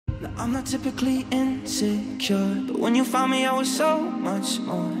Now, I'm not typically insecure, but when you found me I was so much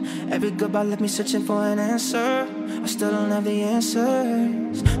more. Every goodbye left me searching for an answer. I still don't have the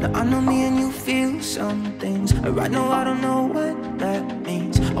answers. Now I know me and you feel some things. Right now I don't know what that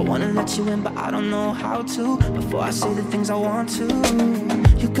means. I wanna let you in but I don't know how to. Before I say the things I want to.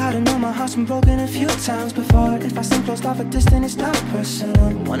 You gotta know my heart's been broken a few times before. If I seem closed off a distance, it's not personal.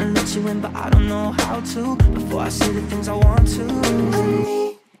 I wanna let you in but I don't know how to. Before I say the things I want to. I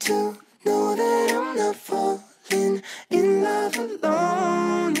need to know that I'm not falling in love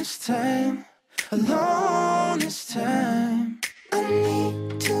alone this time. Alone this time. I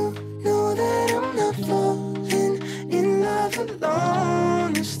need to know that I'm not falling in love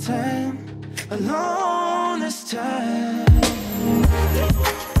alone this time. Alone this time.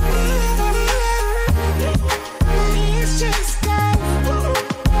 It's just us.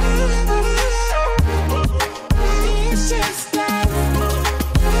 It's just us.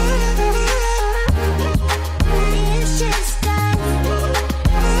 It's just us.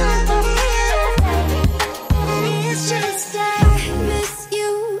 It's just I miss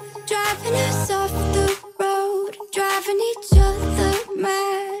you, driving us off the road, driving each other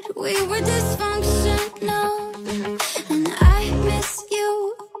mad. We were dysfunctional, and I miss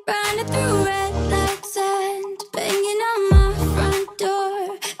you, running through red lights and banging on my front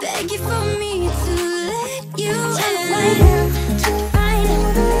door, begging for me to let you in. Right now,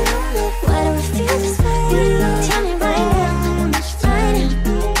 why do I feel this way? Tell me right now, right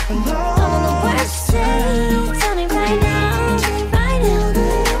now. All the words you say, tell me right now,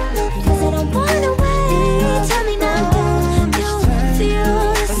 cause I don't wanna wait. Tell me now, you feel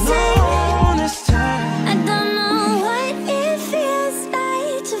the same. I don't know what it feels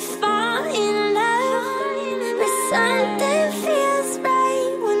like to fall in love, but something feels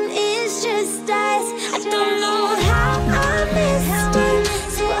right when it's just us. I don't know how I missed it,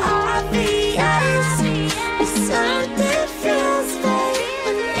 so obvious, but something feels right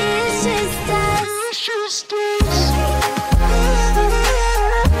when it's just us. It's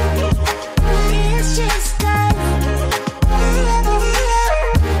just us.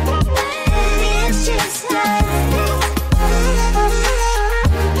 It's just us. It's just us.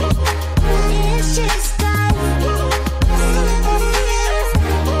 It's just us.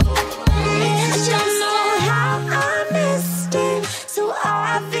 I don't know how I missed it, so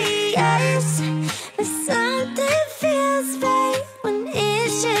obvious, but